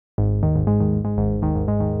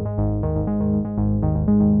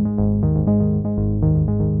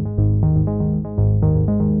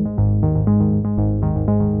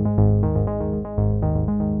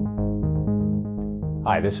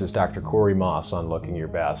this is Dr. Corey Maas on Looking Your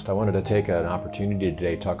Best. I wanted to take an opportunity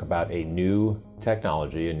today to talk about a new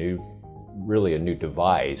technology, really a new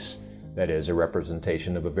device that is a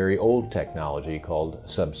representation of a very old technology called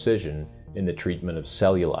subcision in the treatment of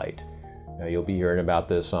cellulite. Now, you'll be hearing about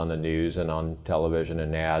this on the news and on television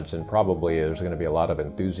and ads, and probably there's going to be a lot of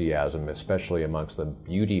enthusiasm, especially amongst the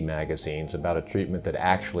beauty magazines, about a treatment that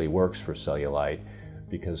actually works for cellulite.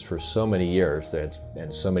 Because for so many years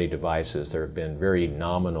and so many devices, there have been very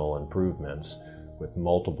nominal improvements with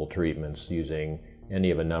multiple treatments using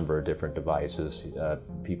any of a number of different devices.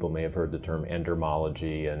 People may have heard the term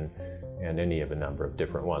endermology and any of a number of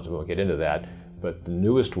different ones. We won't get into that, but the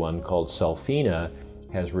newest one, called Cellfina,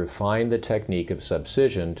 has refined the technique of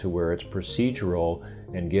subcision to where it's procedural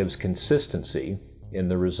and gives consistency in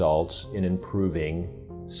the results in improving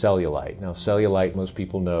cellulite. Now, cellulite, most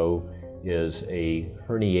people know, is a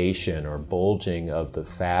herniation or bulging of the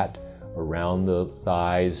fat around the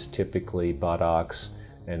thighs, typically buttocks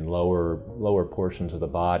and lower portions of the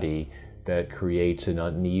body, that creates an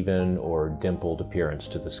uneven or dimpled appearance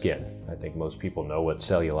to the skin. I think most people know what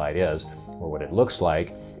cellulite is or what it looks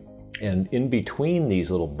like. And in between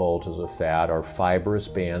these little bulges of fat are fibrous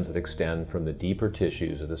bands that extend from the deeper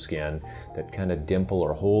tissues of the skin that kind of dimple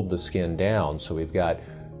or hold the skin down. So we've got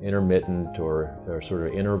intermittent or sort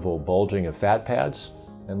of interval bulging of fat pads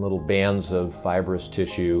and little bands of fibrous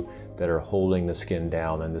tissue that are holding the skin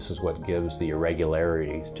down, and this is what gives the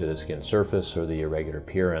irregularity to the skin surface, or the irregular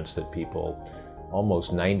appearance that people,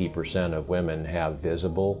 almost 90% of women have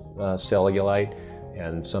visible cellulite,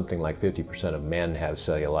 and something like 50% of men have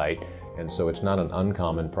cellulite. And so it's not an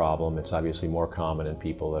uncommon problem. It's obviously more common in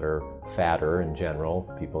people that are fatter in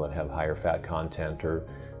general, people that have higher fat content or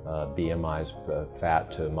BMI's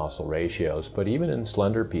fat to muscle ratios. But even in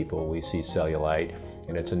slender people, we see cellulite,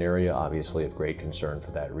 and it's an area obviously of great concern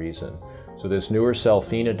for that reason. So this newer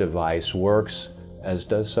Cellfina device works, as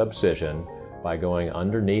does subcision, by going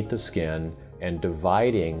underneath the skin and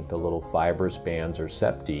dividing the little fibrous bands or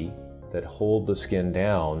septi that hold the skin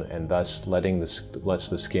down, and thus lets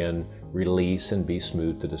the skin release and be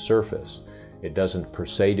smooth to the surface. It doesn't per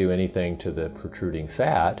se do anything to the protruding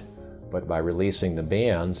fat, but by releasing the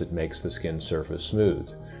bands, it makes the skin surface smooth.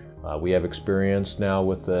 We have experience now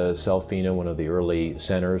with the Cellfina, one of the early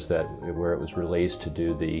centers where it was released to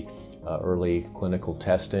do the early clinical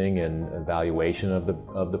testing and evaluation of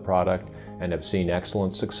the product, and have seen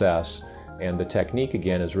excellent success. And the technique,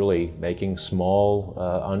 again, is really making small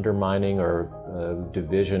undermining or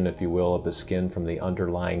division, if you will, of the skin from the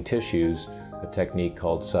underlying tissues, a technique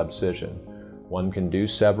called subcision. One can do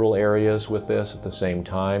several areas with this at the same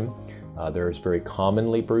time. There's very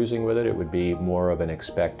commonly bruising with it. It would be more of an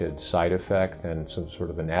expected side effect than some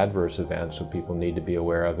sort of an adverse event, so people need to be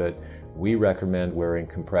aware of it. We recommend wearing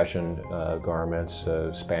compression garments,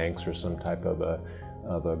 Spanx, or some type of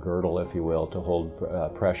a girdle, if you will, to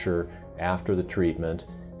hold pressure after the treatment.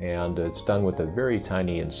 And it's done with a very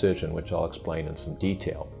tiny incision, which I'll explain in some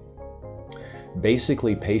detail.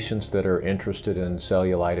 Basically, patients that are interested in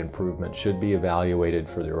cellulite improvement should be evaluated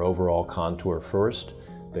for their overall contour first.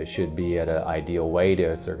 They should be at an ideal weight.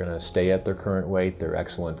 If they're going to stay at their current weight, they're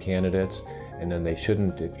excellent candidates. And then they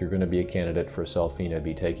shouldn't, if you're going to be a candidate for Cellfina,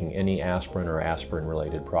 be taking any aspirin or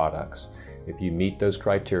aspirin-related products. If you meet those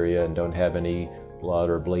criteria and don't have any blood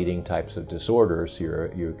or bleeding types of disorders,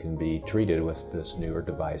 you can be treated with this newer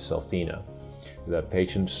device, Cellfina. The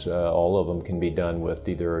patients, all of them, can be done with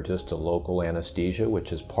either just a local anesthesia,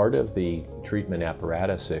 which is part of the treatment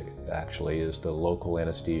apparatus. It actually is the local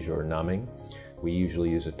anesthesia or numbing. We usually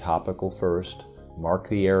use a topical first, mark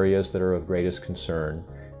the areas that are of greatest concern,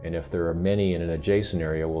 and if there are many in an adjacent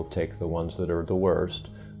area, we'll take the ones that are the worst,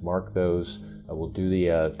 mark those. We'll do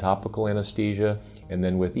the topical anesthesia, and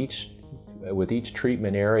then with each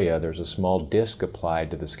treatment area, there's a small disc applied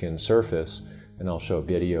to the skin surface, and I'll show a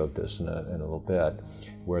video of this in a little bit,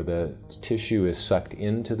 where the tissue is sucked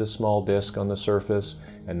into the small disc on the surface,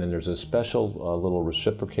 and then there's a special little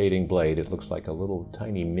reciprocating blade. It looks like a little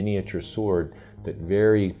tiny miniature sword that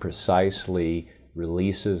very precisely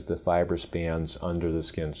releases the fibrous bands under the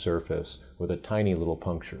skin surface with a tiny little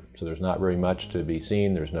puncture. So there's not very much to be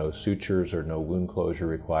seen. There's no sutures or no wound closure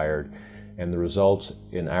required. And the results,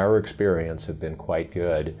 in our experience, have been quite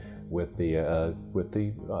good with the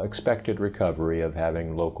expected recovery of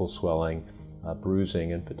having local swelling,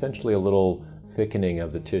 bruising, and potentially a little thickening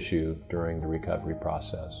of the tissue during the recovery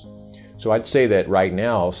process. So I'd say that right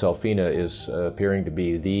now, Cellfina is appearing to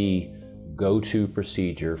be the go-to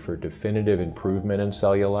procedure for definitive improvement in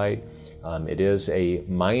cellulite. It is a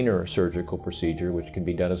minor surgical procedure which can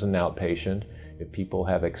be done as an outpatient. If people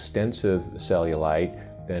have extensive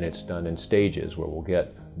cellulite, then it's done in stages, where we'll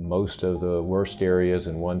get most of the worst areas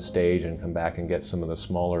in one stage and come back and get some of the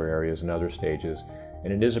smaller areas in other stages.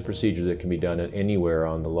 And it is a procedure that can be done anywhere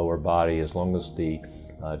on the lower body, as long as the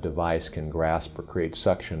device can grasp or create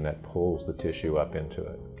suction that pulls the tissue up into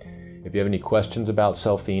it. If you have any questions about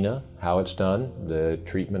Cellfina, how it's done, the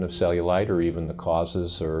treatment of cellulite, or even the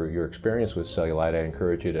causes or your experience with cellulite, I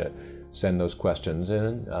encourage you to send those questions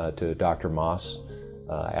in to Dr. Maas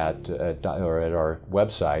at our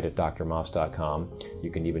website at drmaas.com. You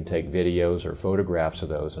can even take videos or photographs of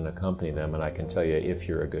those and accompany them, and I can tell you if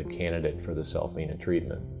you're a good candidate for the Cellfina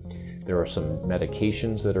treatment. There are some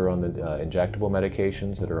medications that are on the injectable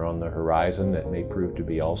medications that are on the horizon that may prove to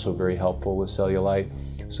be also very helpful with cellulite.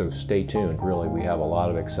 So stay tuned. Really, we have a lot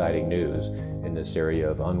of exciting news in this area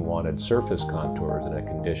of unwanted surface contours in a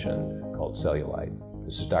condition called cellulite.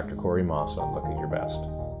 This is Dr. Corey Maas on Looking Your Best.